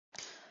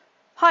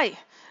Hi,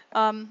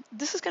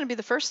 this is going to be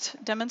the first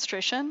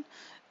demonstration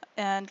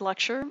and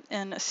lecture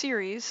in a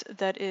series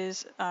that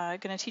is going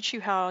to teach you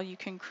how you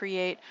can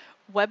create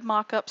web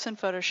mockups in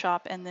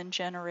Photoshop and then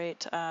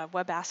generate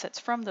web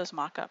assets from those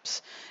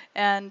mockups.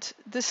 And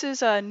this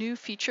is a new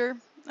feature,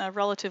 a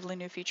relatively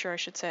new feature, I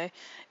should say,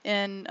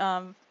 in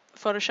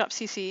Photoshop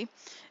CC.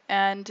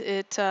 And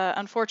it,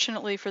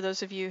 unfortunately, for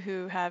those of you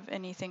who have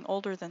anything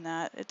older than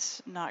that,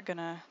 it's not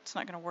gonna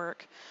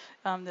work.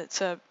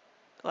 It's a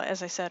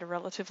As I said, a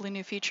relatively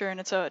new feature, and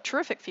it's a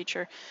terrific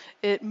feature.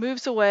 It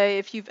moves away.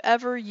 If you've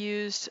ever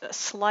used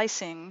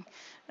slicing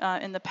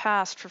in the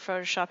past for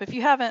Photoshop, if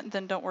you haven't,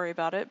 then don't worry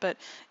about it. But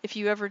if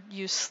you ever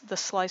use the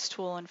slice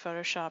tool in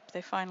Photoshop,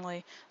 they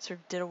finally sort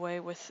of did away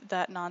with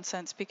that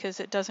nonsense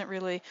because it doesn't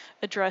really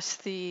address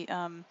the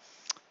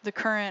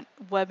current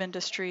web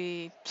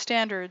industry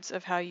standards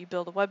of how you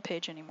build a web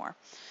page anymore.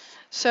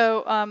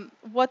 So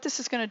what this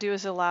is going to do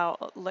is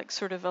allow like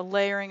sort of a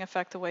layering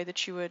effect, the way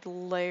that you would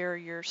layer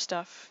your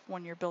stuff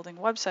when you're building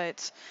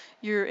websites.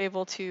 You're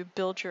able to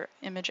build your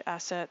image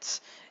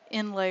assets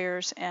in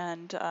layers,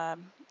 and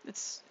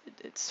it's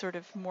sort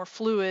of more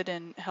fluid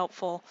and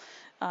helpful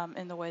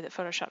in the way that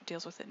Photoshop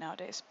deals with it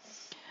nowadays.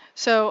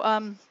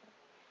 So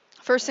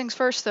first things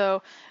first,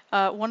 though,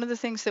 one of the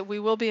things that we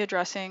will be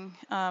addressing,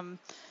 and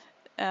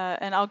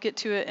I'll get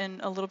to it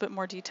in a little bit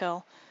more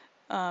detail,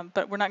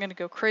 but we're not going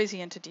to go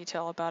crazy into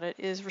detail about it,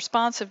 is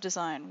responsive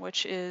design,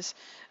 which is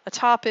a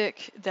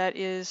topic that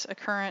is a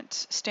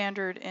current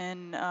standard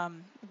in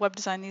web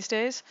design these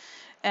days.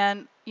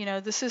 And,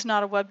 this is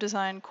not a web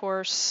design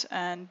course,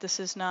 and this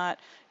is not,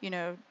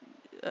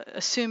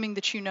 assuming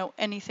that you know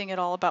anything at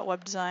all about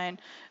web design,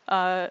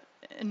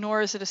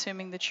 nor is it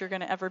assuming that you're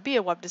going to ever be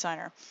a web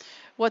designer.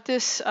 What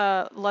this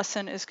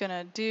lesson is going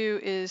to do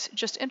is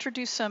just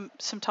introduce some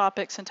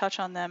topics and touch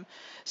on them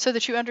so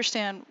that you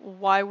understand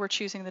why we're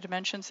choosing the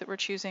dimensions that we're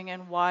choosing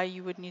and why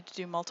you would need to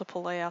do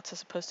multiple layouts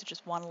as opposed to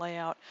just one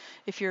layout.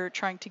 If you're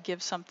trying to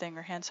give something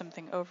or hand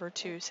something over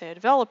to, say, a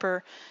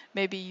developer,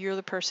 maybe you're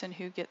the person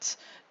who gets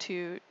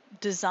to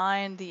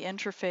design the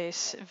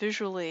interface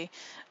visually.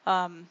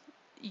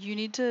 You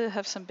need to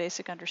have some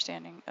basic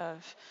understanding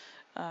of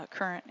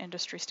current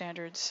industry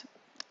standards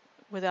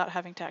without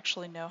having to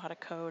actually know how to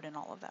code and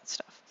all of that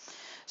stuff.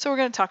 So we're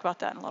going to talk about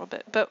that in a little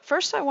bit. But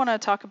first I want to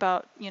talk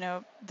about,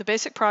 the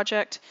basic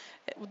project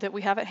that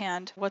we have at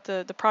hand. What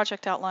the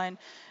project outline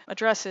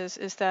addresses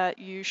is that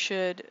you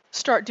should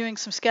start doing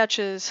some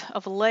sketches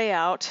of a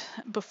layout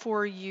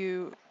before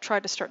you try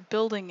to start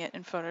building it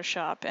in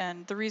Photoshop.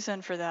 And the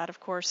reason for that,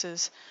 of course,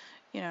 is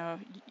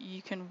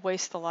you can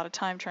waste a lot of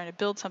time trying to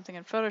build something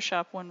in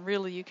Photoshop when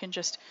really you can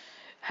just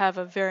have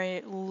a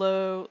very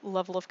low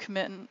level of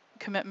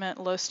commitment,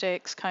 low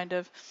stakes kind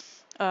of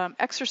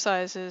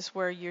exercises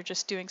where you're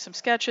just doing some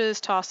sketches,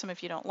 toss them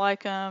if you don't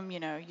like them,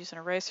 use an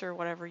eraser,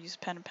 whatever, use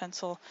pen and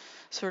pencil,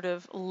 sort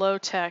of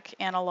low-tech,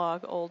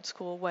 analog,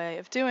 old-school way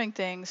of doing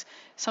things.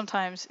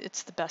 Sometimes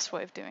it's the best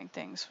way of doing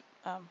things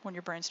when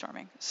you're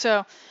brainstorming.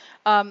 So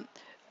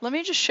let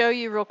me just show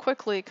you real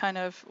quickly kind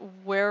of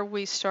where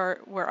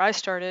I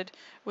started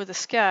with a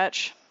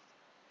sketch.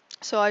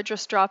 So I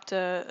just dropped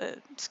a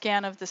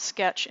scan of the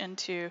sketch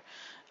into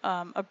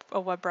a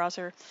web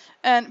browser.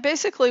 And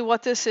basically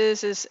what this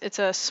is it's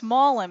a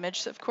small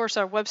image. Of course,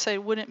 our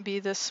website wouldn't be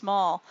this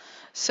small.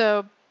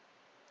 So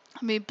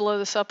let me blow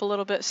this up a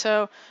little bit.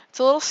 So it's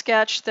a little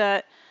sketch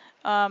that,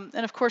 and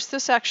of course,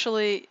 this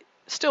actually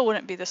still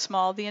wouldn't be this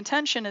small. The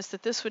intention is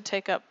that this would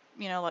take up,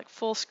 like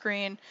full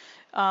screen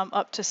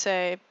up to,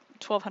 say,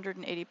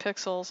 1280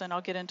 pixels, and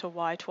I'll get into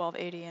why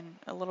 1280 in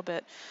a little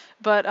bit.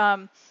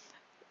 But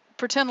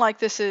pretend like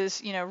this is,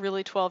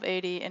 really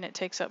 1280 and it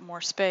takes up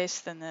more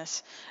space than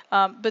this.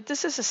 But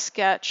this is a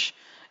sketch,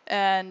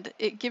 and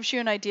it gives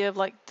you an idea of,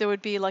 like, there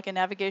would be like a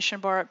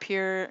navigation bar up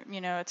here.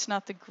 It's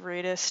not the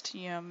greatest.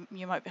 You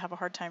might have a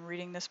hard time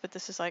reading this, but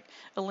this is like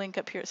a link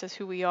up here. It says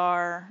who we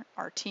are,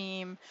 our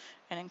team,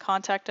 and then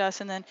contact us.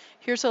 And then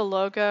here's a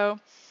logo,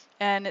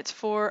 and it's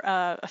for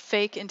a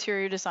fake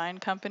interior design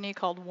company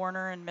called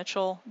Warner and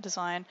Mitchell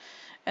Design.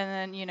 And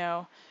then,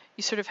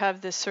 you sort of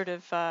have this sort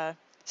of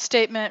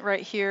statement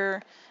right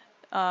here.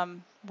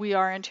 We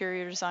are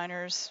interior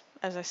designers.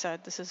 As I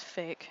said, this is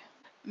fake.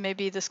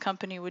 Maybe this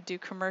company would do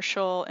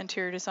commercial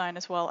interior design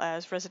as well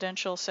as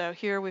residential. So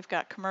here we've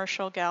got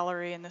commercial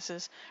gallery, and this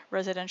is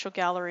residential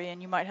gallery,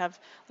 and you might have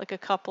like a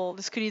couple.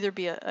 This could either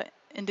be a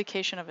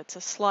indication of it's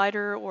a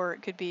slider, or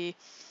it could be,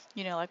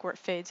 like where it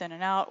fades in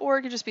and out, or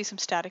it could just be some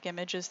static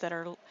images that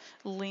are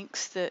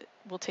links that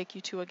will take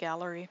you to a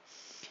gallery,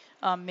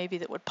 maybe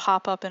that would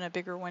pop up in a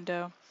bigger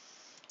window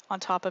on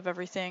top of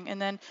everything. And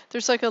then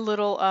there's like a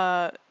little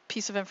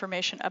piece of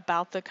information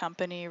about the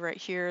company right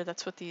here.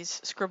 That's what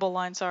these scribble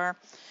lines are.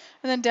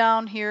 And then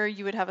down here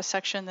you would have a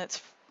section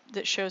that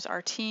shows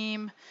our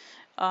team.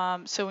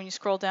 So when you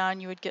scroll down,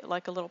 you would get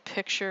like a little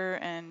picture,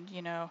 and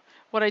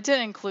what I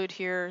didn't include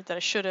here that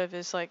I should have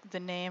is like the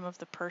name of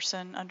the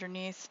person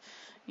underneath.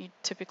 You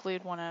typically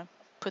would want to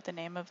put the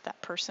name of that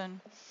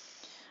person,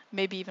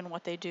 maybe even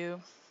what they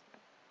do.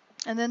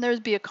 And then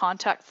there'd be a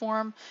contact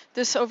form.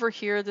 This over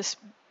here, this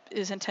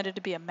is intended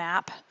to be a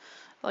map,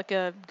 like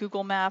a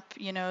Google map,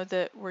 you know,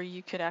 that where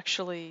you could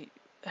actually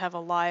have a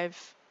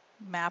live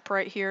map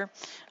right here.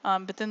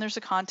 But then there's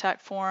a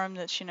contact form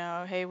that's, you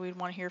know, hey, we'd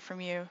want to hear from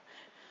you.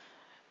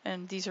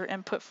 And these are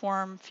input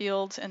form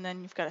fields, and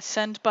then you've got a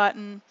send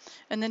button.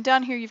 And then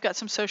down here you've got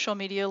some social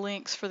media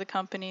links for the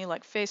company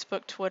like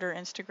Facebook, Twitter,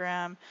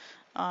 Instagram,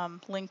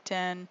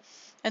 LinkedIn.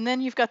 And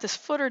then you've got this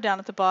footer down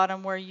at the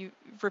bottom where you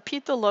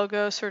repeat the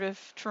logo sort of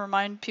to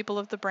remind people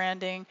of the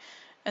branding.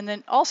 And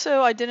then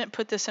also, I didn't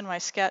put this in my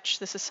sketch,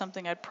 this is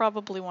something I'd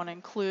probably want to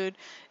include,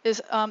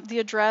 is the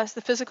address,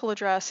 the physical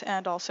address,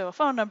 and also a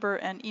phone number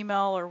and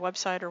email or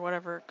website or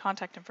whatever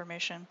contact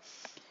information.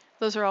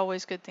 Those are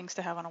always good things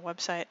to have on a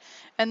website.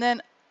 And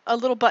then a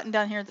little button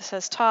down here that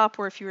says top,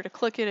 where if you were to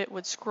click it, it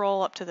would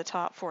scroll up to the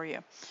top for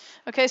you.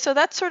 Okay, so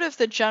that's sort of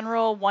the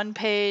general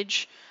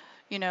one-page,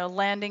 you know,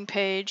 landing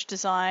page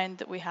design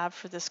that we have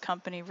for this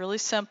company. Really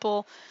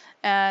simple.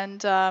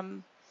 And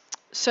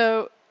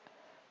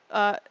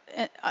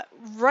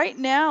right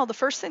now, the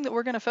first thing that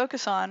we're going to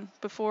focus on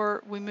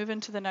before we move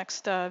into the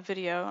next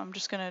video, I'm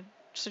just going to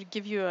sort of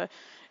give you a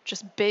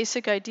just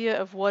basic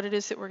idea of what it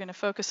is that we're going to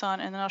focus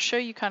on, and then I'll show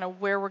you kind of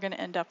where we're going to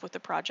end up with the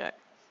project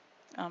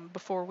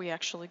before we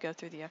actually go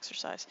through the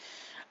exercise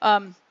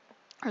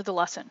or the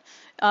lesson.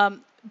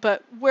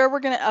 But where we're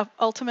going to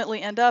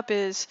ultimately end up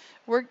is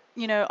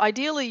you know,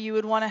 ideally you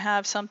would want to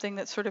have something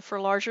that's sort of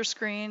for larger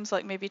screens,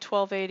 like maybe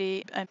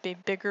 1280 and be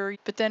bigger,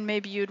 but then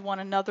maybe you'd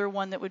want another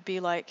one that would be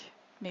like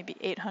maybe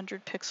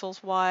 800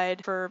 pixels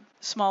wide for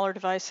smaller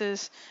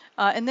devices.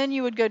 And then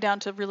you would go down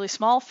to really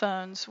small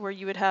phones where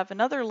you would have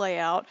another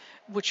layout,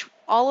 which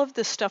all of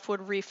this stuff would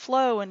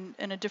reflow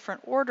in a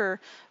different order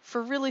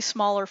for really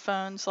smaller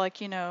phones,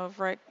 like, you know,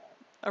 right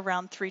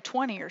around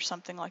 320 or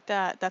something like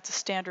that. That's a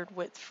standard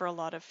width for a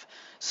lot of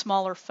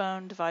smaller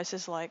phone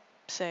devices like,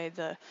 say,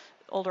 the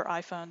older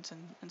iPhones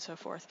and so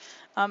forth.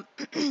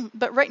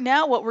 But right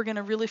now what we're going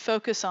to really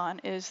focus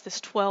on is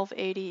this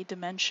 1280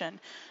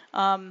 dimension.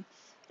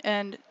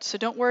 And so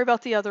don't worry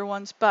about the other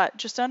ones, but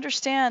just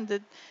understand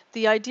that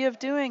the idea of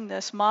doing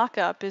this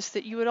mock-up is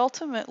that you would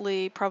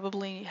ultimately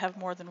probably have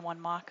more than one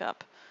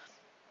mock-up.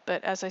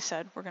 But as I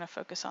said, we're going to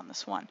focus on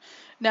this one.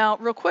 Now,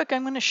 real quick,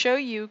 I'm going to show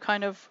you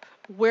kind of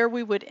where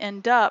we would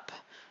end up,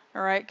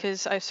 all right,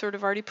 because I've sort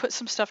of already put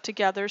some stuff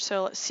together.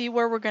 So let's see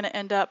where we're going to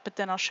end up, but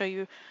then I'll show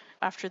you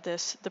after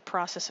this the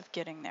process of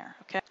getting there,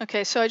 okay?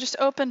 Okay, so I just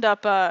opened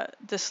up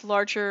this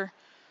larger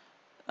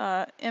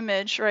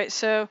image, right?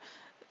 So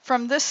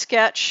from this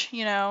sketch,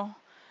 you know,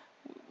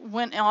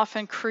 went off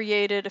and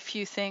created a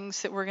few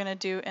things that we're going to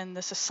do in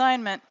this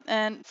assignment.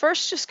 And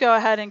first, just go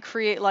ahead and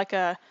create like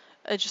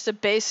just a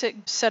basic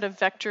set of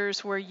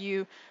vectors where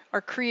you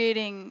are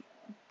creating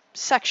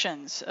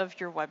sections of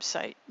your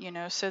website, you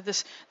know. So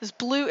this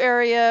blue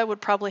area would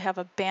probably have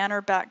a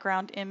banner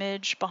background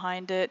image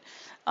behind it.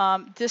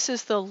 This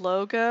is the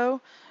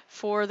logo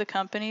for the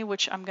company,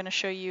 which I'm going to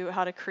show you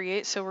how to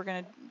create. So we're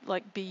going to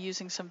like be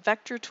using some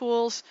vector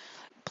tools,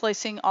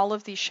 placing all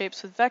of these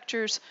shapes with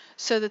vectors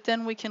so that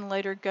then we can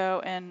later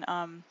go and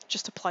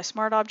just apply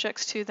smart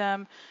objects to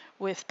them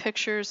with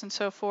pictures and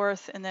so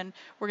forth. And then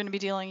we're going to be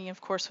dealing,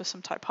 of course, with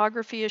some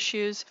typography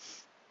issues.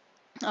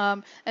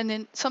 And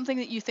then something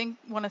that you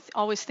want to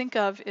always think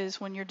of is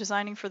when you're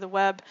designing for the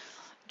web,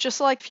 just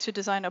like to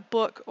design a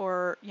book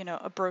or, you know,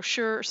 a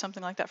brochure or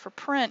something like that for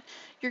print,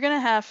 you're going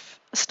to have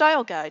a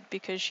style guide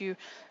because you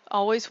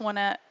always want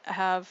to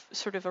have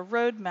sort of a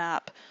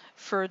roadmap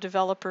for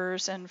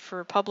developers and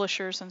for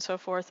publishers and so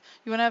forth.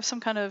 You want to have some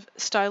kind of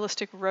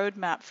stylistic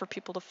roadmap for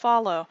people to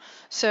follow.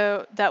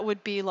 So that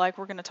would be like,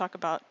 we're going to talk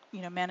about,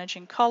 you know,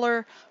 managing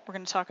color. We're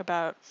going to talk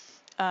about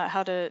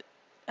how to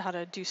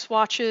do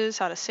swatches,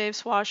 how to save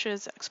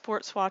swatches,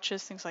 export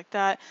swatches, things like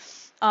that.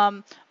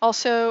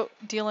 Also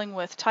dealing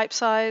with type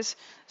size.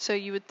 So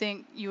you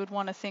would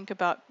want to think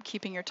about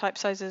keeping your type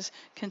sizes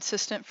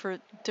consistent for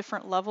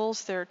different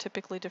levels. There are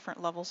typically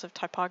different levels of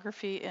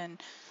typography in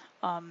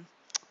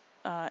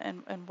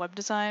web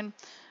design.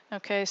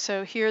 Okay,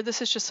 so here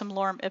this is just some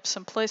lorem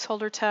ipsum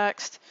placeholder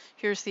text.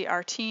 Here's the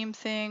our team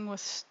thing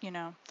with, you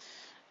know,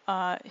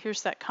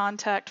 here's that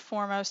contact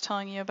form I was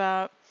telling you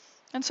about,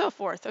 and so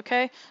forth.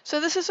 Okay, so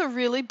this is a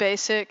really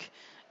basic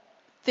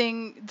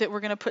thing that we're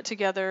going to put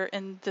together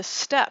in this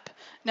step.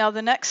 Now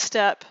the next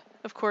step,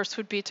 of course,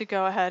 would be to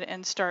go ahead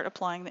and start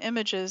applying the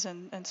images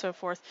and so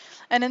forth.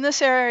 And in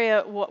this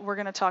area, what we're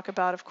going to talk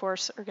about, of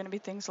course, are going to be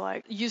things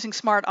like using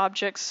smart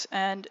objects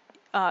and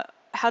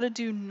how to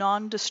do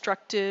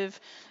non-destructive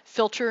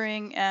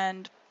filtering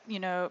and,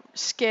 you know,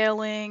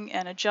 scaling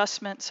and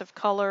adjustments of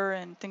color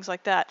and things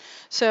like that.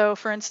 So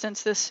for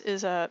instance, this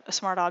is a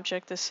smart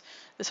object, this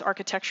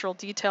architectural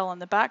detail in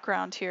the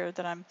background here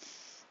that I'm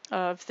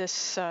of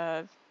this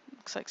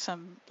looks like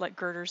some like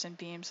girders and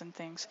beams and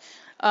things,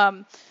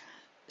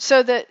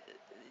 so that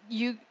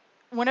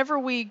whenever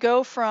we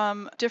go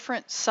from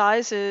different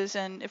sizes,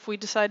 and if we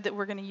decide that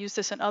we're going to use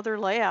this in other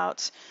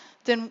layouts,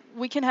 then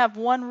we can have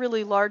one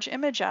really large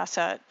image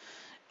asset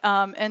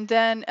And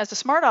then as a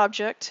smart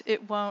object,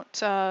 it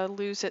won't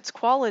lose its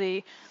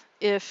quality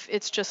if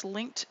it's just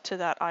linked to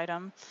that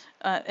item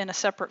in a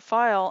separate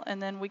file,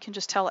 and then we can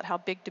just tell it how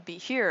big to be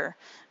here.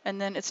 And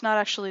then it's not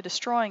actually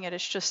destroying it,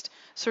 it's just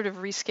sort of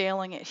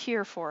rescaling it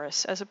here for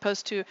us, as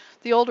opposed to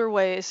the older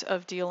ways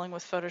of dealing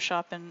with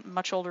Photoshop and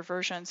much older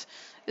versions,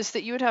 is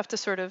that you would have to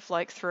sort of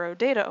like throw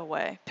data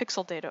away,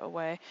 pixel data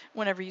away,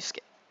 whenever you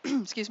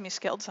excuse me,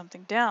 scaled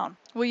something down.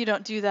 Well, you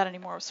don't do that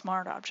anymore with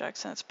smart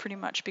objects, and it's pretty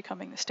much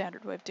becoming the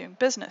standard way of doing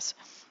business.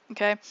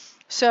 Okay,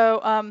 so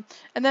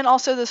and then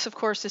also this, of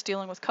course, is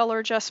dealing with color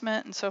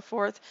adjustment and so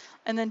forth.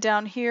 And then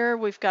down here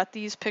we've got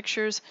these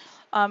pictures,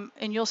 and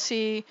you'll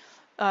see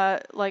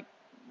like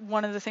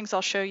one of the things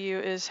I'll show you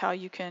is how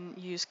you can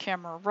use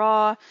Camera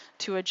Raw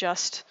to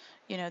adjust,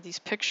 these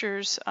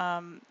pictures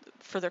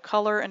for their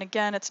color. And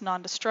again, it's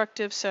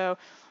non-destructive, so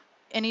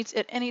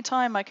at any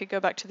time I could go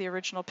back to the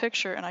original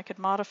picture and I could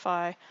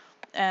modify,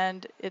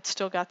 and it's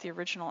still got the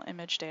original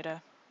image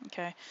data.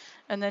 Okay,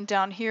 and then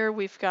down here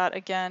we've got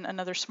again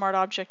another smart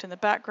object in the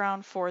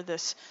background for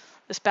this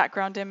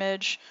background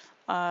image,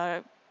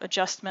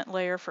 adjustment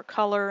layer for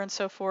color and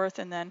so forth.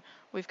 And then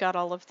we've got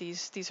all of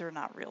these. These are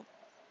not real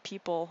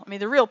people. I mean,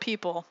 they're real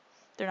people.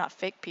 They're not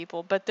fake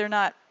people, but they're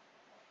not.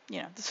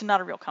 This is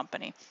not a real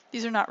company.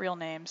 These are not real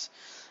names.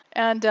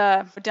 And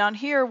down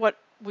here, what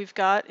we've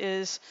got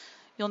is,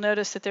 you'll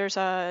notice that there's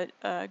a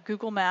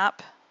Google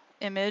Map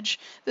image.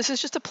 This is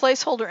just a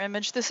placeholder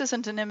image. This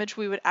isn't an image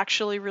we would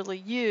actually really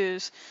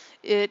use.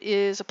 It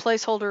is a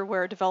placeholder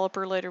where a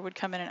developer later would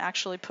come in and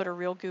actually put a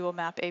real Google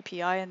Map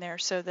API in there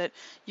so that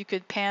you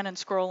could pan and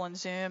scroll and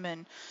zoom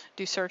and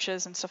do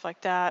searches and stuff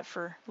like that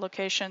for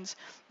locations.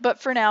 But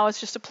for now, it's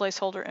just a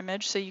placeholder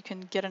image so you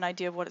can get an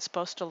idea of what it's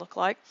supposed to look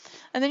like.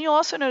 And then you'll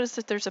also notice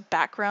that there's a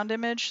background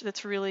image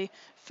that's really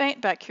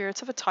faint back here.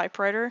 It's of a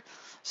typewriter.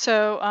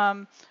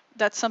 So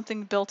that's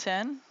something built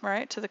in,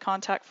 right, to the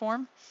contact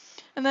form.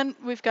 And then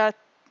we've got,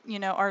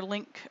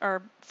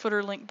 our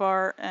footer link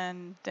bar,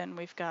 and then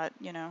we've got,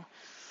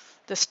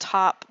 this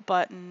top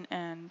button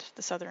and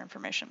this other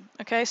information.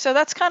 Okay, so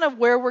that's kind of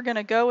where we're going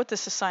to go with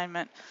this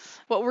assignment.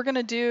 What we're going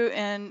to do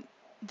in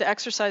the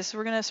exercise is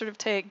we're going to sort of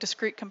take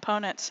discrete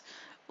components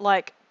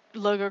like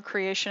logo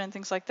creation and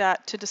things like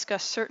that to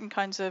discuss certain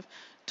kinds of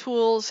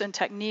tools and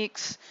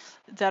techniques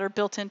that are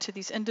built into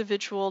these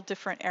individual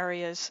different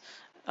areas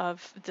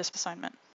of this assignment.